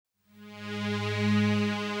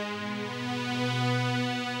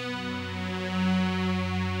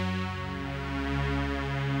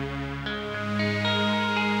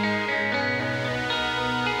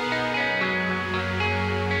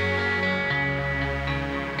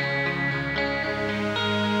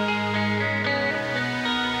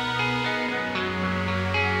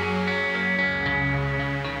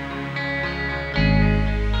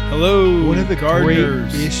Hello, One of the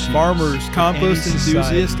gardeners, great issues farmers, compost any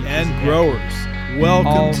enthusiasts, society and is growers. Welcome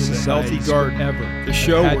All to The Healthy societies Garden, forever the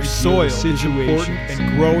show have had where to deal soil with is important situations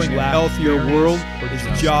and growing which a lack healthier fairness world or is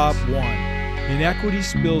justice. job one. Inequity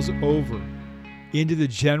spills over into the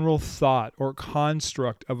general thought or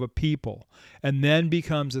construct of a people and then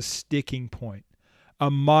becomes a sticking point,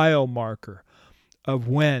 a mile marker of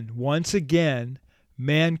when, once again,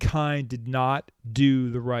 mankind did not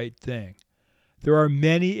do the right thing. There are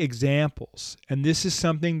many examples, and this is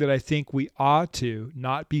something that I think we ought to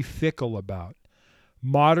not be fickle about.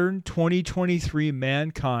 Modern 2023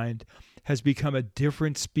 mankind has become a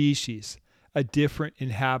different species, a different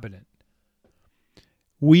inhabitant.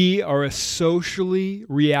 We are a socially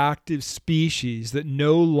reactive species that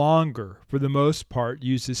no longer, for the most part,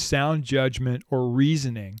 uses sound judgment or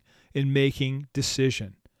reasoning in making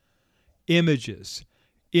decision. Images,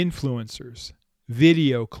 influencers,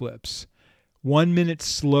 video clips, 1-minute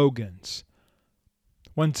slogans,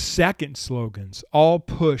 1-second slogans all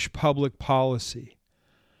push public policy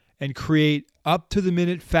and create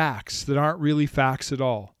up-to-the-minute facts that aren't really facts at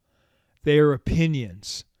all. They are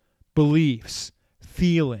opinions, beliefs,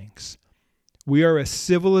 feelings. We are a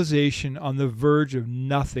civilization on the verge of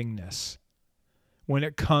nothingness when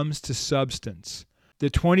it comes to substance.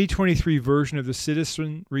 The 2023 version of the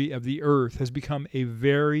citizenry of the earth has become a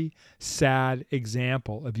very sad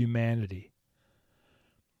example of humanity.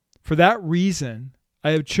 For that reason,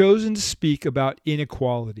 I have chosen to speak about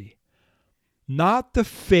inequality. Not the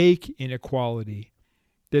fake inequality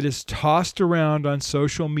that is tossed around on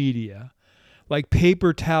social media like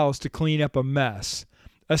paper towels to clean up a mess,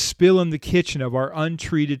 a spill in the kitchen of our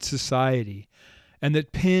untreated society, and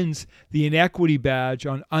that pins the inequity badge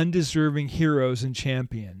on undeserving heroes and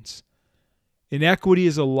champions. Inequity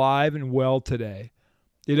is alive and well today.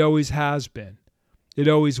 It always has been. It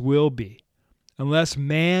always will be. Unless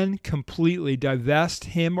man completely divests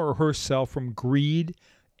him or herself from greed,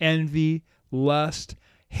 envy, lust,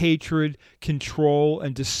 hatred, control,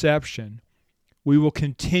 and deception, we will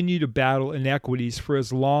continue to battle inequities for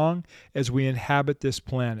as long as we inhabit this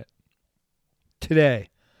planet. Today,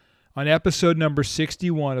 on episode number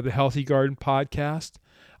 61 of the Healthy Garden podcast,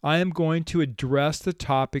 I am going to address the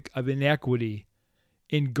topic of inequity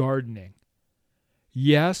in gardening.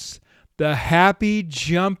 Yes, the happy,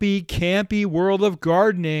 jumpy, campy world of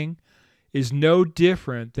gardening is no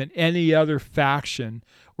different than any other faction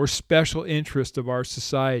or special interest of our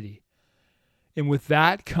society. And with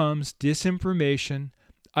that comes disinformation,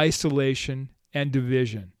 isolation, and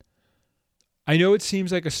division. I know it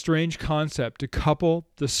seems like a strange concept to couple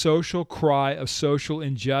the social cry of social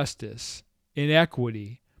injustice,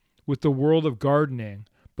 inequity, with the world of gardening,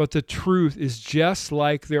 but the truth is just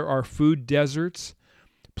like there are food deserts,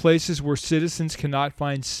 places where citizens cannot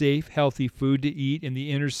find safe, healthy food to eat in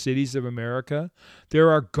the inner cities of America, there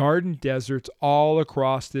are garden deserts all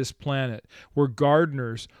across this planet where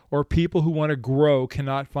gardeners or people who want to grow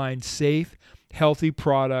cannot find safe, healthy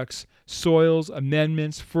products, soils,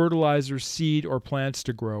 amendments, fertilizer, seed, or plants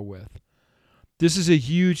to grow with. This is a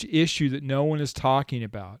huge issue that no one is talking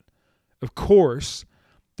about. Of course,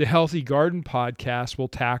 the Healthy Garden podcast will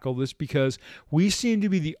tackle this because we seem to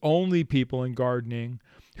be the only people in gardening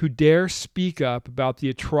who dare speak up about the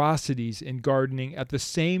atrocities in gardening at the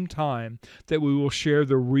same time that we will share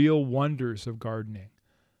the real wonders of gardening.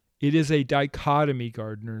 It is a dichotomy,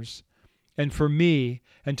 gardeners. And for me,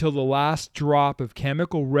 until the last drop of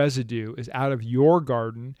chemical residue is out of your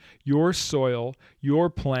garden, your soil, your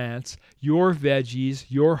plants, your veggies,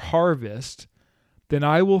 your harvest, then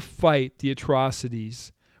I will fight the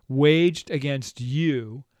atrocities waged against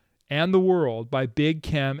you and the world by Big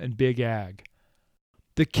Chem and Big Ag.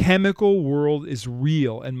 The chemical world is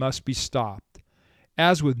real and must be stopped.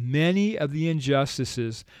 As with many of the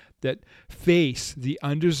injustices that face the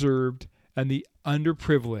undeserved and the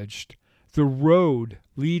underprivileged, the road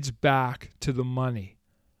leads back to the money,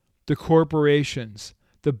 the corporations,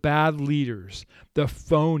 the bad leaders, the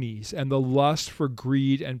phonies, and the lust for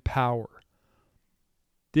greed and power.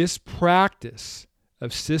 This practice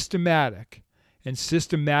of systematic and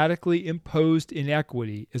systematically imposed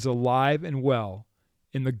inequity is alive and well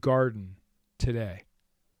in the garden today.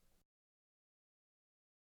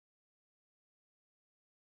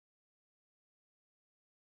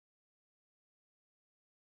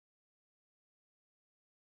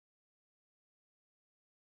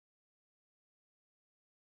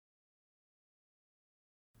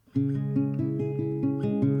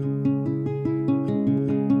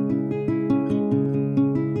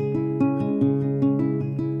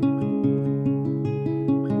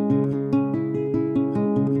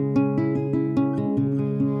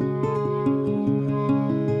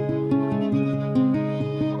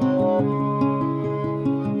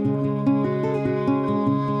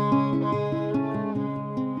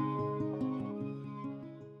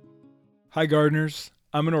 Hi, gardeners.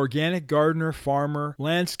 I'm an organic gardener, farmer,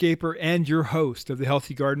 landscaper, and your host of the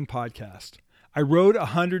Healthy Garden Podcast. I wrote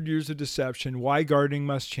 100 Years of Deception, Why Gardening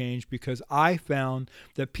Must Change, because I found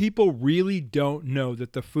that people really don't know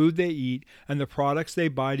that the food they eat and the products they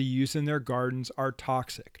buy to use in their gardens are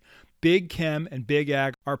toxic. Big Chem and Big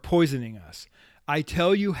Ag are poisoning us. I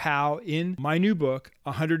tell you how in my new book,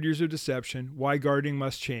 100 Years of Deception, Why Gardening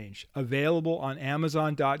Must Change, available on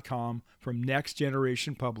Amazon.com from Next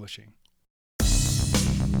Generation Publishing.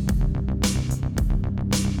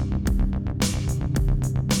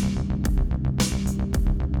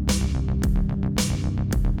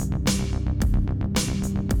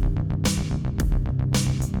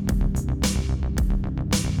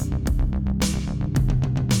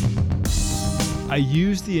 I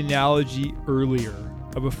used the analogy earlier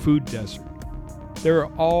of a food desert. There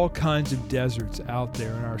are all kinds of deserts out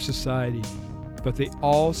there in our society, but they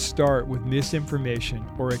all start with misinformation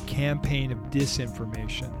or a campaign of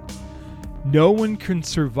disinformation. No one can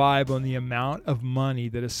survive on the amount of money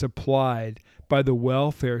that is supplied by the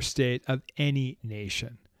welfare state of any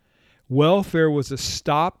nation. Welfare was a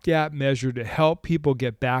stopgap measure to help people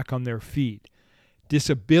get back on their feet.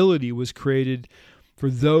 Disability was created for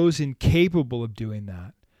those incapable of doing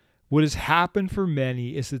that. What has happened for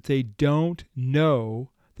many is that they don't know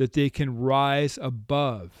that they can rise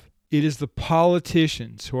above. It is the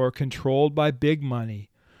politicians who are controlled by big money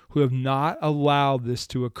who have not allowed this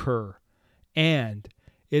to occur. And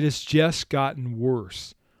it has just gotten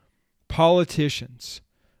worse. Politicians,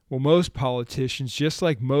 most politicians, just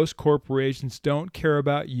like most corporations, don't care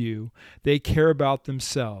about you. They care about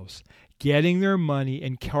themselves, getting their money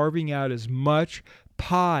and carving out as much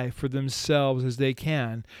pie for themselves as they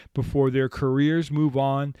can before their careers move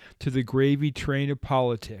on to the gravy train of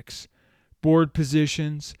politics. Board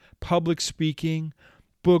positions, public speaking,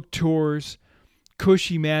 book tours,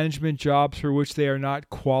 cushy management jobs for which they are not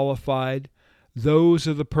qualified. Those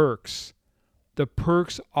are the perks. The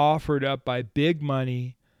perks offered up by big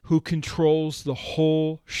money who controls the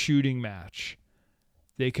whole shooting match.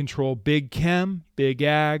 They control big chem, big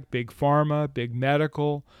ag, big pharma, big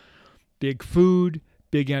medical, big food,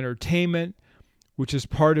 big entertainment, which is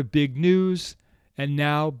part of big news, and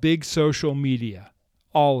now big social media.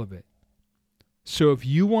 All of it. So if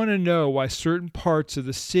you want to know why certain parts of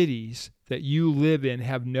the cities that you live in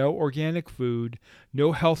have no organic food,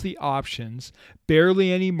 no healthy options,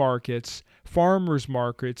 barely any markets, farmers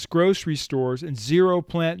markets, grocery stores, and zero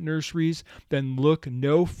plant nurseries, then look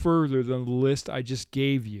no further than the list I just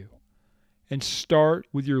gave you. And start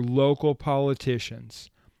with your local politicians.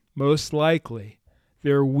 Most likely,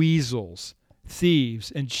 they're weasels,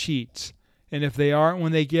 thieves, and cheats. And if they aren't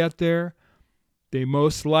when they get there, they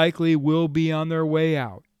most likely will be on their way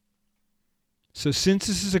out. So since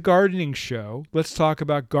this is a gardening show, let's talk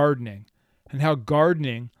about gardening and how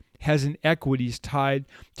gardening has inequities tied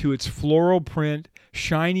to its floral print,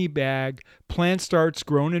 shiny bag, plant starts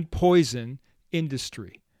grown in poison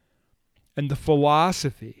industry. And the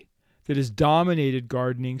philosophy that has dominated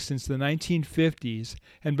gardening since the 1950s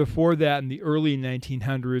and before that in the early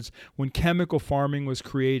 1900s when chemical farming was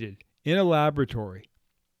created in a laboratory.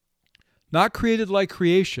 Not created like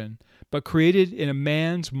creation, but created in a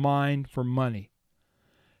man's mind for money.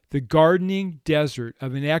 The gardening desert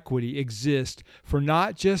of inequity exists for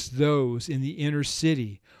not just those in the inner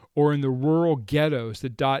city or in the rural ghettos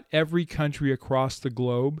that dot every country across the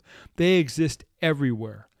globe. They exist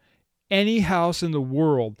everywhere. Any house in the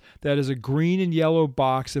world that is a green and yellow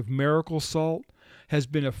box of miracle salt has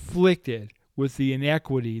been afflicted with the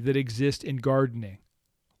inequity that exists in gardening.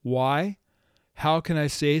 Why? How can I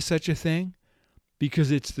say such a thing?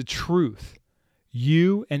 Because it's the truth.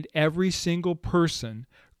 You and every single person,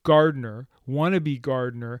 gardener, wannabe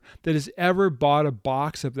gardener, that has ever bought a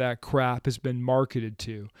box of that crap has been marketed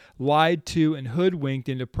to, lied to, and hoodwinked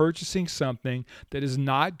into purchasing something that is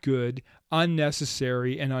not good,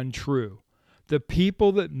 unnecessary, and untrue. The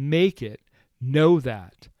people that make it know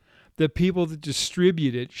that. The people that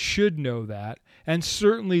distribute it should know that, and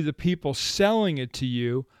certainly the people selling it to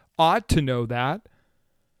you ought to know that.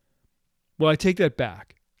 Well, I take that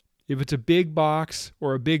back. If it's a big box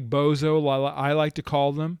or a big bozo, I like to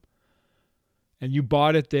call them, and you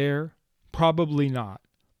bought it there, probably not.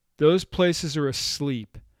 Those places are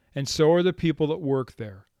asleep, and so are the people that work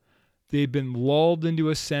there. They've been lulled into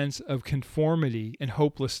a sense of conformity and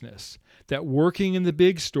hopelessness, that working in the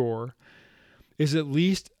big store is at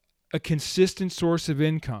least a consistent source of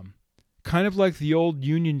income, kind of like the old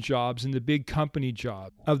union jobs and the big company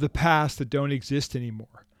job of the past that don't exist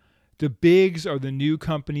anymore. The bigs are the new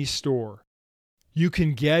company store. You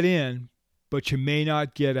can get in, but you may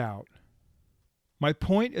not get out. My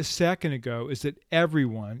point a second ago is that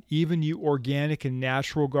everyone, even you organic and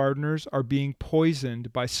natural gardeners, are being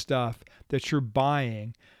poisoned by stuff that you're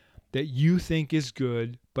buying that you think is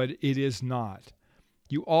good, but it is not.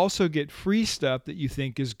 You also get free stuff that you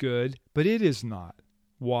think is good, but it is not.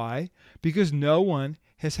 Why? Because no one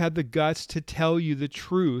has had the guts to tell you the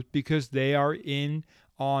truth because they are in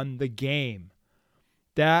on the game.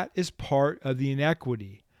 That is part of the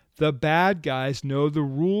inequity. The bad guys know the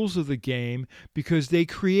rules of the game because they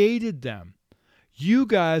created them. You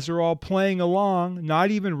guys are all playing along,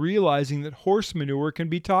 not even realizing that horse manure can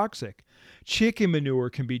be toxic, chicken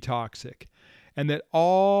manure can be toxic, and that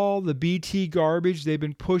all the BT garbage they've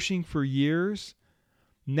been pushing for years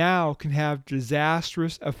now can have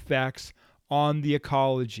disastrous effects on the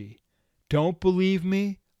ecology. Don't believe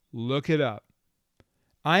me? Look it up.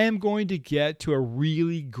 I am going to get to a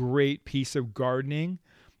really great piece of gardening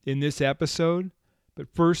in this episode,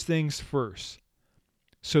 but first things first.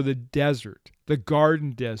 So the desert, the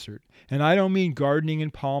garden desert, and I don't mean gardening in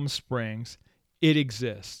Palm Springs, it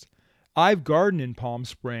exists. I've gardened in Palm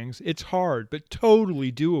Springs. It's hard, but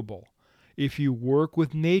totally doable if you work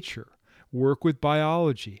with nature, work with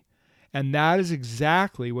biology. And that is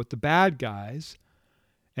exactly what the bad guys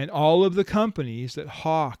and all of the companies that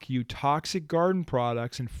hawk you toxic garden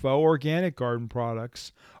products and faux organic garden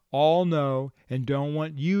products all know and don't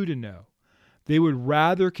want you to know. They would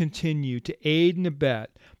rather continue to aid and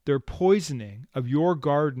abet their poisoning of your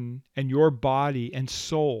garden and your body and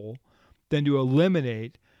soul than to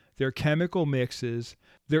eliminate their chemical mixes,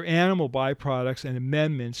 their animal byproducts and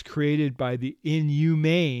amendments created by the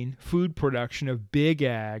inhumane food production of big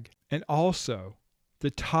ag, and also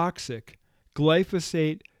the toxic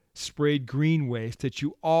glyphosate sprayed green waste that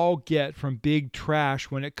you all get from big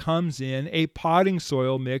trash when it comes in a potting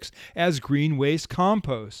soil mix as green waste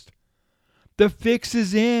compost. The fix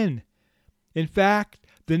is in. In fact,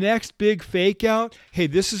 the next big fake out, hey,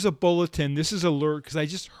 this is a bulletin, this is alert, because I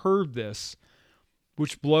just heard this,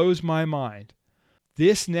 which blows my mind.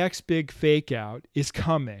 This next big fake out is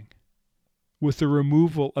coming with the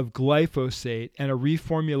removal of glyphosate and a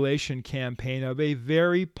reformulation campaign of a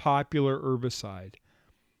very popular herbicide.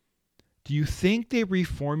 Do you think they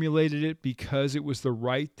reformulated it because it was the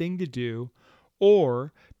right thing to do,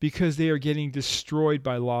 or because they are getting destroyed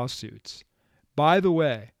by lawsuits? By the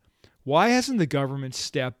way, why hasn't the government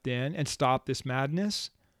stepped in and stopped this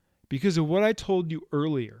madness? Because of what I told you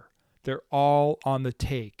earlier. They're all on the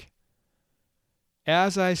take.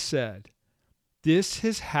 As I said, this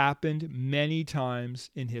has happened many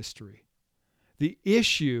times in history. The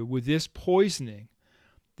issue with this poisoning,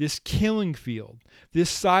 this killing field, this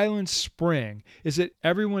silent spring, is that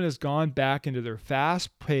everyone has gone back into their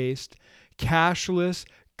fast-paced, cashless,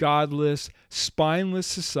 godless, spineless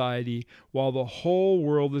society while the whole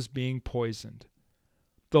world is being poisoned.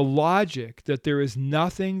 The logic that there is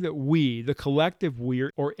nothing that we, the collective we,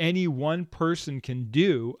 or any one person can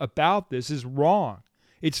do about this is wrong.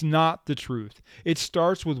 It's not the truth. It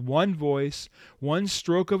starts with one voice, one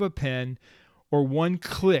stroke of a pen, or one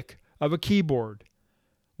click of a keyboard.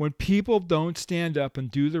 When people don't stand up and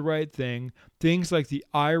do the right thing, things like the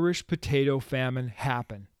Irish potato famine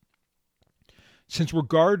happen. Since we're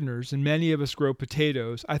gardeners and many of us grow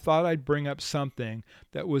potatoes, I thought I'd bring up something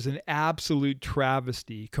that was an absolute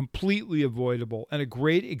travesty, completely avoidable, and a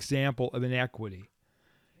great example of inequity.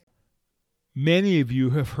 Many of you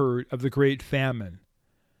have heard of the Great Famine,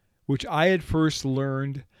 which I had first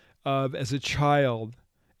learned of as a child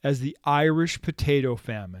as the Irish potato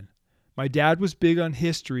famine. My dad was big on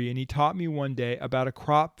history, and he taught me one day about a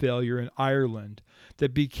crop failure in Ireland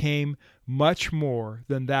that became much more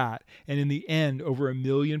than that, and in the end, over 1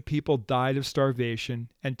 million people died of starvation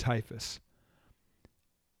and typhus.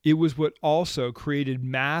 It was what also created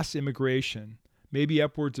mass immigration, maybe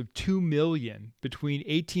upwards of 2 million between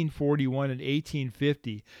 1841 and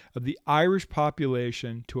 1850 of the Irish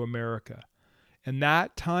population to America. In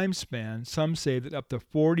that time span, some say that up to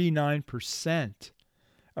 49%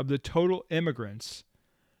 of the total immigrants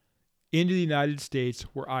into the United States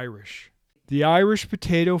were Irish. The Irish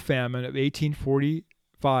potato famine of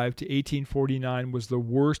 1845 to 1849 was the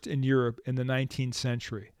worst in Europe in the 19th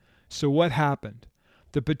century. So what happened?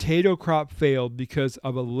 The potato crop failed because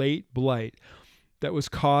of a late blight that was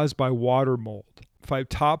caused by water mold,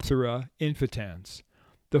 Phytophthora infitans.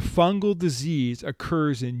 The fungal disease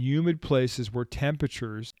occurs in humid places where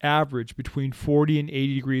temperatures average between 40 and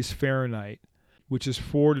 80 degrees Fahrenheit, which is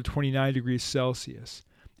 4 to 29 degrees Celsius.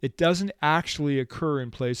 It doesn't actually occur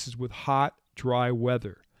in places with hot, dry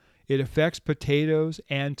weather. It affects potatoes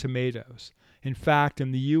and tomatoes. In fact,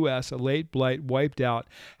 in the U.S., a late blight wiped out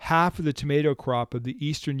half of the tomato crop of the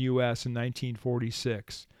eastern U.S. in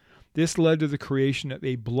 1946. This led to the creation of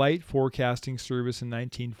a blight forecasting service in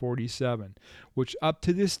 1947, which up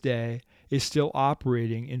to this day is still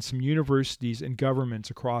operating in some universities and governments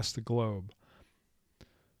across the globe.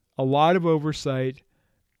 A lot of oversight,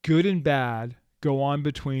 good and bad, go on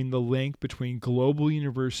between the link between global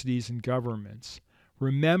universities and governments.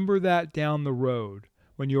 Remember that down the road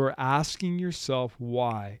when you are asking yourself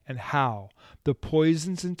why and how the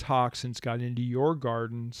poisons and toxins got into your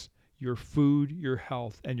gardens, your food, your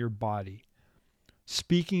health, and your body.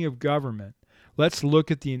 Speaking of government, let's look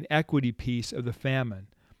at the inequity piece of the famine.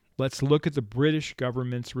 Let's look at the British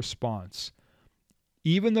government's response.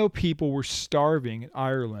 Even though people were starving in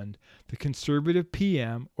Ireland, the Conservative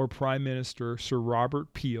PM or Prime Minister Sir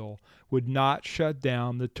Robert Peel would not shut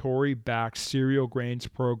down the Tory-backed cereal grains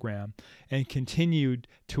program and continued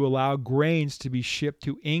to allow grains to be shipped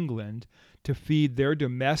to England to feed their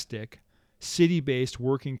domestic, city-based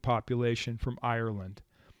working population from Ireland.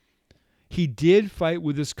 He did fight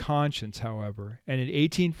with his conscience, however, and in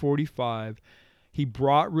 1845 he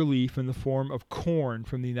brought relief in the form of corn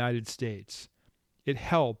from the United States. It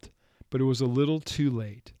helped, but it was a little too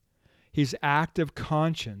late. His act of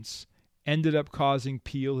conscience ended up causing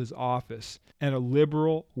Peel his office, and a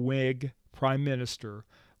liberal Whig Prime Minister,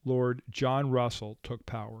 Lord John Russell, took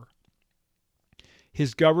power.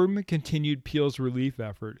 His government continued Peel's relief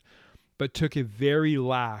effort, but took a very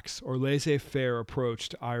lax or laissez-faire approach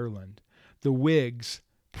to Ireland. The Whigs,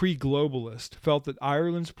 pre-globalist, felt that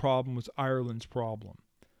Ireland's problem was Ireland's problem.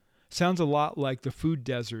 Sounds a lot like the food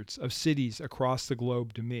deserts of cities across the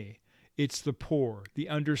globe to me. It's the poor, the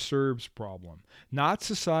underserved's problem, not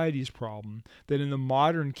society's problem that in the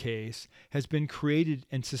modern case has been created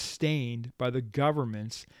and sustained by the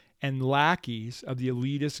governments and lackeys of the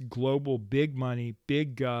elitist global big money,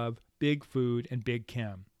 big gov, big food, and big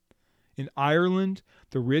chem. In Ireland,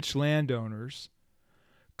 the rich landowners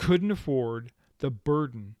couldn't afford the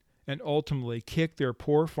burden and ultimately kicked their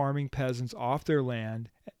poor farming peasants off their land,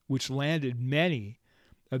 which landed many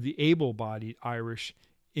of the able-bodied Irish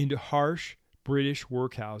into harsh British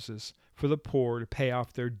workhouses for the poor to pay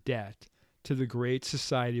off their debt to the Great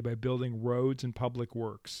Society by building roads and public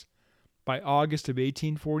works. By August of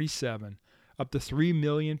 1847, up to 3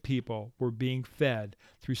 million people were being fed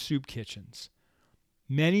through soup kitchens.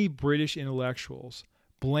 Many British intellectuals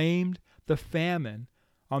blamed the famine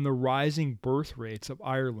on the rising birth rates of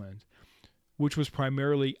Ireland, which was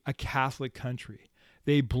primarily a Catholic country.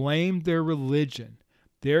 They blamed their religion,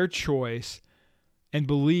 their choice, and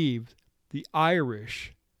believed the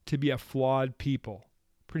Irish to be a flawed people.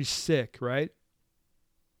 Pretty sick, right?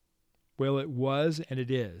 Well, it was and it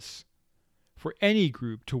is. For any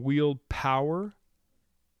group to wield power,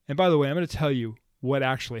 and by the way, I'm going to tell you what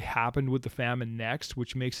actually happened with the famine next,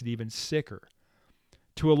 which makes it even sicker.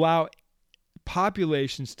 To allow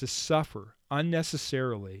populations to suffer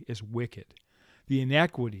unnecessarily is wicked. The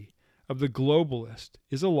inequity of the globalist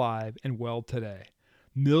is alive and well today.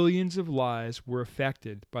 Millions of lives were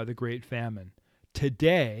affected by the Great Famine.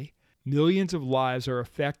 Today, millions of lives are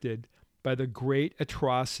affected by the great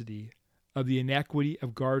atrocity of the inequity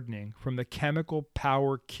of gardening from the chemical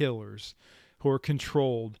power killers who are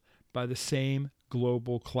controlled by the same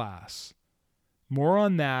global class. More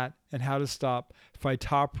on that and how to stop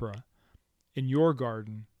Phytophthora in your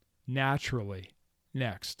garden naturally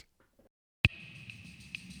next.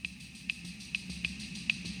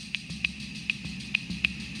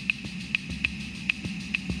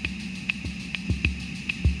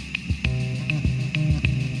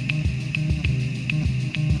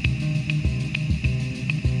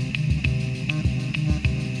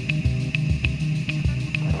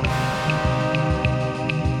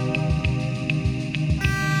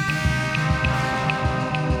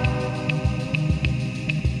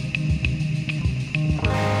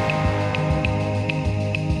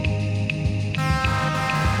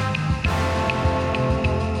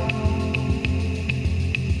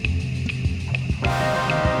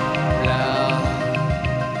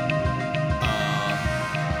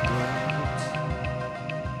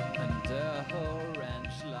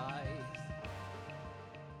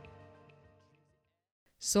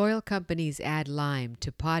 Soil companies add lime to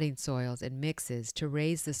potting soils and mixes to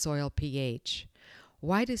raise the soil pH.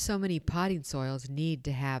 Why do so many potting soils need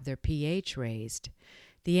to have their pH raised?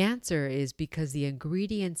 The answer is because the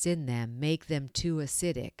ingredients in them make them too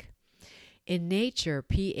acidic. In nature,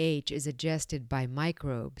 pH is adjusted by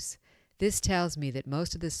microbes. This tells me that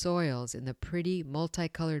most of the soils in the pretty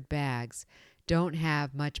multicolored bags don't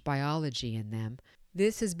have much biology in them,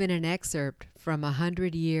 This has been an excerpt from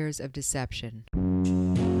 100 Years of Deception.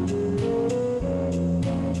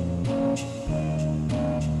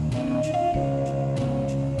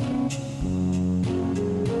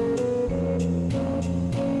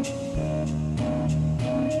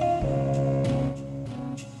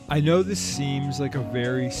 I know this seems like a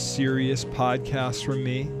very serious podcast from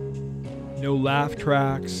me. No laugh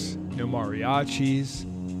tracks, no mariachis.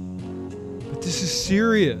 But this is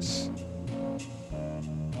serious.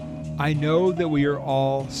 I know that we are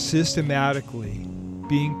all systematically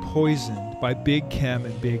being poisoned by Big Chem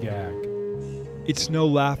and Big Ag. It's no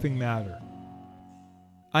laughing matter.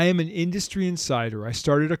 I am an industry insider. I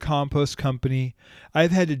started a compost company. I've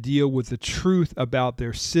had to deal with the truth about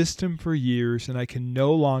their system for years, and I can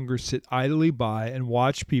no longer sit idly by and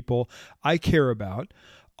watch people I care about,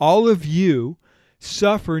 all of you,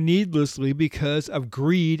 suffer needlessly because of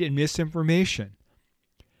greed and misinformation.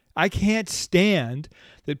 I can't stand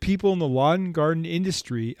that people in the lawn and garden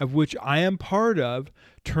industry, of which I am part of,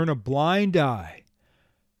 turn a blind eye,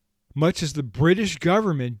 much as the British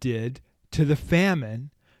government did to the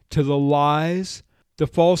famine, to the lies, the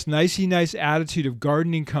false nicey-nice attitude of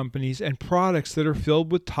gardening companies and products that are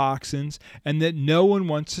filled with toxins and that no one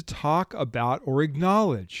wants to talk about or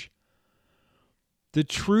acknowledge. The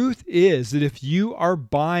truth is that if you are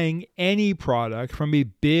buying any product from a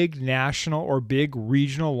big national or big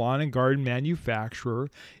regional lawn and garden manufacturer,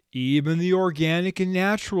 even the organic and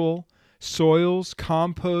natural soils,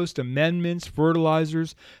 compost, amendments,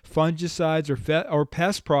 fertilizers, fungicides, or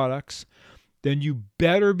pest products, then you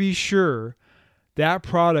better be sure that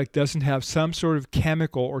product doesn't have some sort of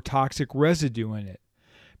chemical or toxic residue in it,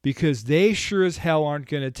 because they sure as hell aren't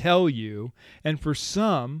going to tell you. And for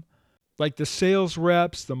some, like the sales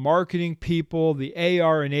reps, the marketing people, the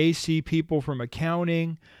AR and AC people from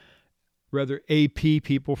accounting, rather AP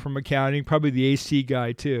people from accounting, probably the AC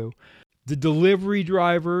guy too, the delivery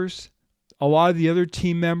drivers, a lot of the other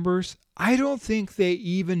team members, I don't think they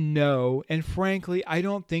even know, and frankly, I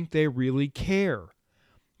don't think they really care.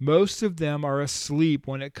 Most of them are asleep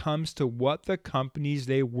when it comes to what the companies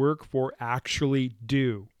they work for actually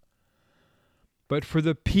do. But for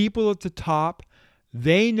the people at the top,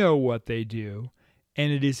 they know what they do,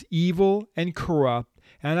 and it is evil and corrupt,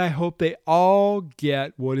 and I hope they all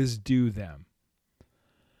get what is due them.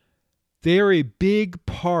 They are a big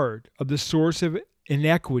part of the source of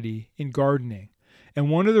inequity in gardening, and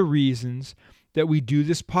one of the reasons that we do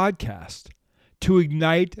this podcast, to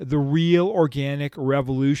ignite the real organic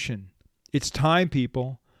revolution. It's time,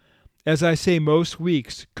 people. As I say most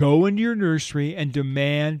weeks, go into your nursery and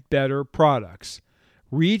demand better products.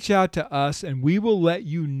 Reach out to us and we will let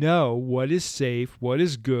you know what is safe, what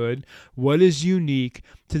is good, what is unique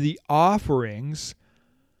to the offerings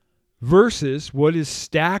versus what is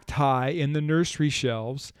stacked high in the nursery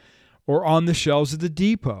shelves or on the shelves of the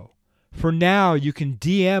depot. For now, you can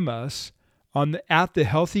DM us at the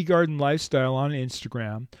Healthy Garden Lifestyle on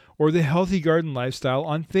Instagram or the Healthy Garden Lifestyle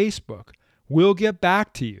on Facebook. We'll get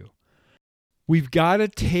back to you. We've got to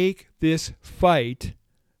take this fight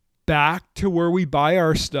back to where we buy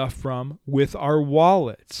our stuff from with our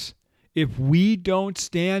wallets. If we don't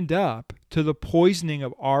stand up to the poisoning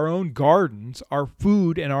of our own gardens, our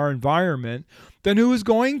food, and our environment, then who is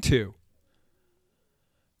going to?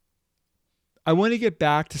 I want to get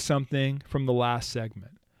back to something from the last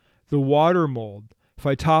segment. The water mold,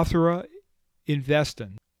 Phytophthora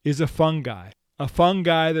infestans, is a fungi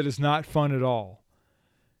that is not fun at all.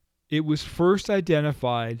 It was first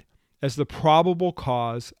identified as the probable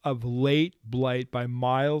cause of late blight by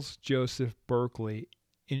Miles Joseph Berkeley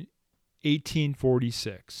in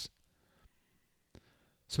 1846.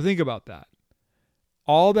 So think about that.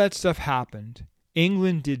 All that stuff happened.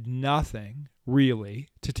 England did nothing, really,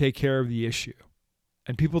 to take care of the issue.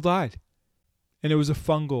 And people died. And it was a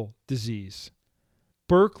fungal disease.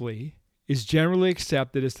 Berkeley is generally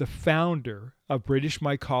accepted as the founder of British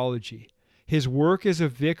mycology. His work as a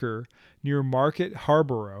vicar near Market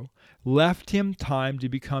Harborough left him time to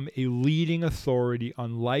become a leading authority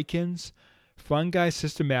on lichens, fungi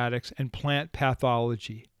systematics, and plant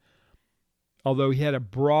pathology, although he had a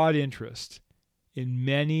broad interest in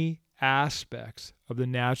many aspects of the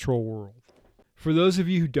natural world. For those of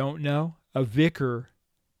you who don't know, a vicar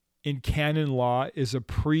in canon law is a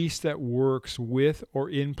priest that works with or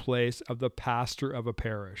in place of the pastor of a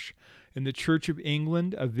parish. In the Church of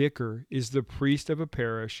England, a vicar is the priest of a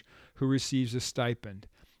parish who receives a stipend.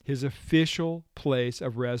 His official place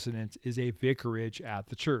of residence is a vicarage at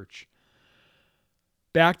the church.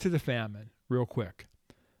 Back to the famine, real quick.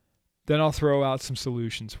 Then I'll throw out some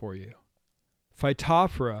solutions for you.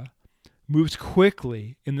 Phytophthora moves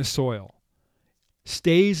quickly in the soil.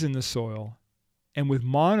 stays in the soil. And with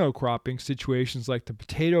monocropping situations like the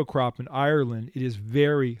potato crop in Ireland, it is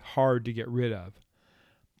very hard to get rid of.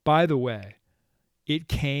 By the way, it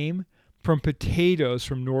came from potatoes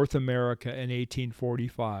from North America in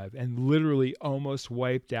 1845 and literally almost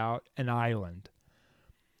wiped out an island.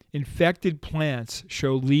 Infected plants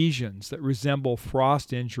show lesions that resemble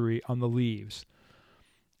frost injury on the leaves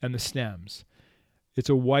and the stems. It's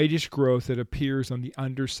a whitish growth that appears on the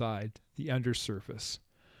underside, the undersurface.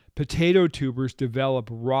 Potato tubers develop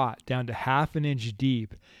rot down to half an inch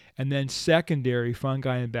deep, and then secondary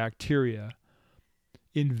fungi and bacteria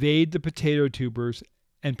invade the potato tubers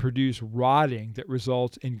and produce rotting that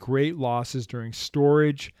results in great losses during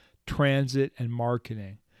storage, transit, and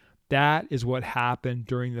marketing. That is what happened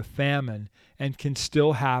during the famine and can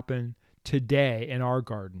still happen today in our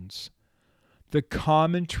gardens. The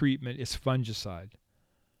common treatment is fungicide.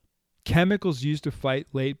 Chemicals used to fight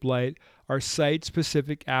late blight are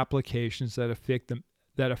site-specific applications that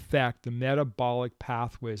affect the metabolic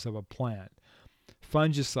pathways of a plant.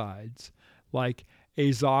 Fungicides like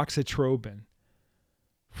azoxystrobin,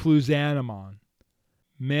 fluozanimon,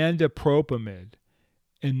 mandipropamid,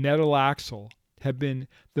 and metalaxyl have been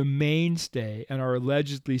the mainstay and are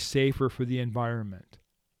allegedly safer for the environment.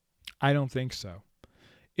 I don't think so.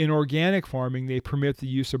 In organic farming, they permit the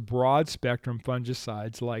use of broad-spectrum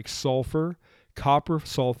fungicides like sulfur, copper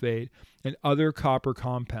sulfate, and other copper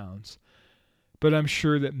compounds. But I'm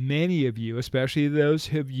sure that many of you, especially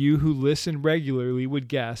those of you who listen regularly, would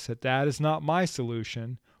guess that that is not my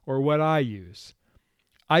solution or what I use.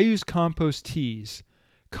 I use compost teas,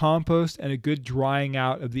 compost, and a good drying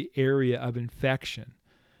out of the area of infection.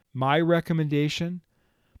 My recommendation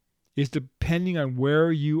is, depending on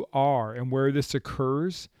where you are and where this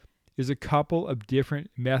occurs, is a couple of different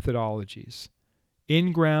methodologies.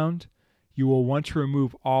 In ground, you will want to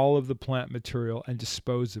remove all of the plant material and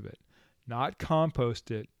dispose of it, not compost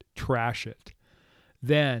it, trash it.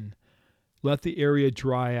 Then, let the area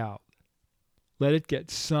dry out. Let it get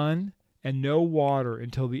sun and no water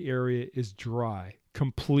until the area is dry,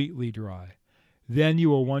 completely dry. Then you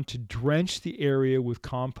will want to drench the area with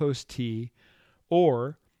compost tea,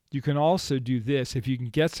 or you can also do this. If you can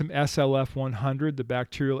get some SLF 100, the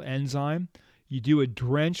bacterial enzyme, you do a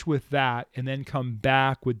drench with that and then come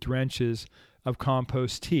back with drenches of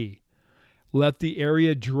compost tea. Let the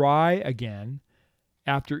area dry again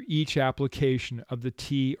after each application of the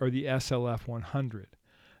tea or the SLF 100.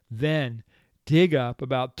 Then dig up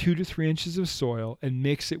about 2 to 3 inches of soil and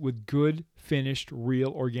mix it with good, finished, real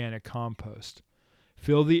organic compost.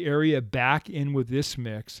 Fill the area back in with this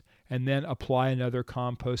mix and then apply another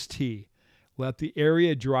compost tea. Let the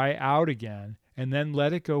area dry out again and then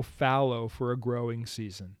let it go fallow for a growing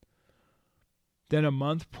season. Then a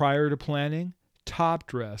month prior to planting, top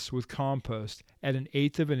dress with compost at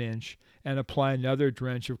 1/8 of an inch and apply another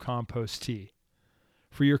drench of compost tea.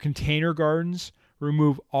 For your container gardens,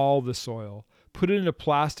 remove all the soil. Put it in a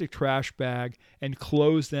plastic trash bag and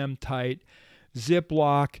close them tight.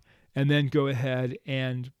 Ziploc, and then go ahead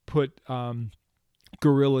and put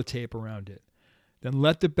Gorilla Tape around it. Then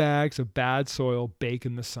let the bags of bad soil bake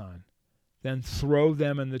in the sun. Then throw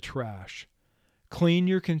them in the trash. Clean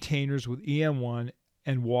your containers with EM1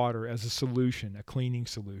 and water as a solution, a cleaning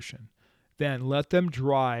solution. Then let them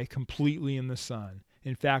dry completely in the sun.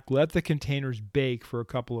 In fact, let the containers bake for a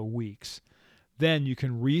couple of weeks. Then you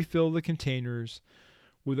can refill the containers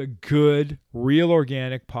with a good, real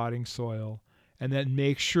organic potting soil, and then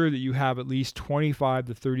make sure that you have at least 25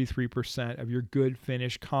 to 33% of your good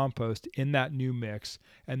finished compost in that new mix,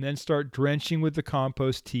 and then start drenching with the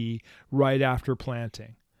compost tea right after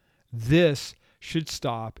planting. This should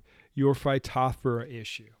stop your Phytophthora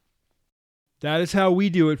issue. That is how we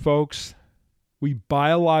do it, folks. We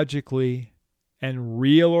biologically and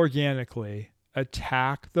real organically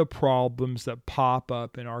attack the problems that pop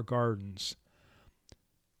up in our gardens.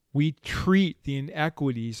 We treat the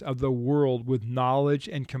inequities of the world with knowledge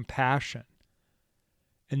and compassion.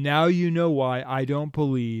 And now you know why I don't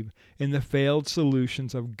believe in the failed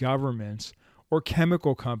solutions of governments or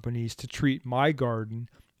chemical companies to treat my garden,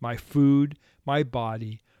 my food, my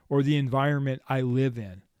body, or the environment I live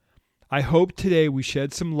in. I hope today we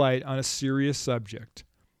shed some light on a serious subject.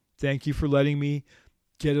 Thank you for letting me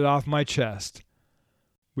get it off my chest.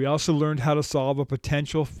 We also learned how to solve a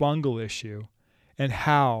potential fungal issue and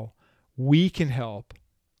how we can help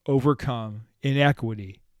overcome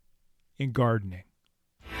inequity in gardening.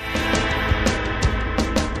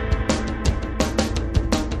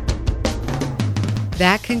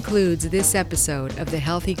 That concludes this episode of the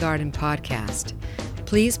Healthy Garden Podcast.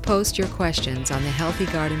 Please post your questions on the Healthy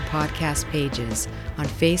Garden podcast pages on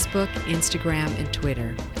Facebook, Instagram, and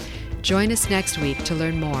Twitter. Join us next week to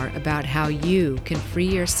learn more about how you can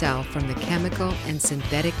free yourself from the chemical and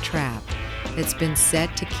synthetic trap that's been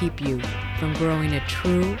set to keep you from growing a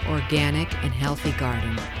true, organic, and healthy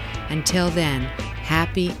garden. Until then,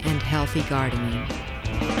 happy and healthy gardening.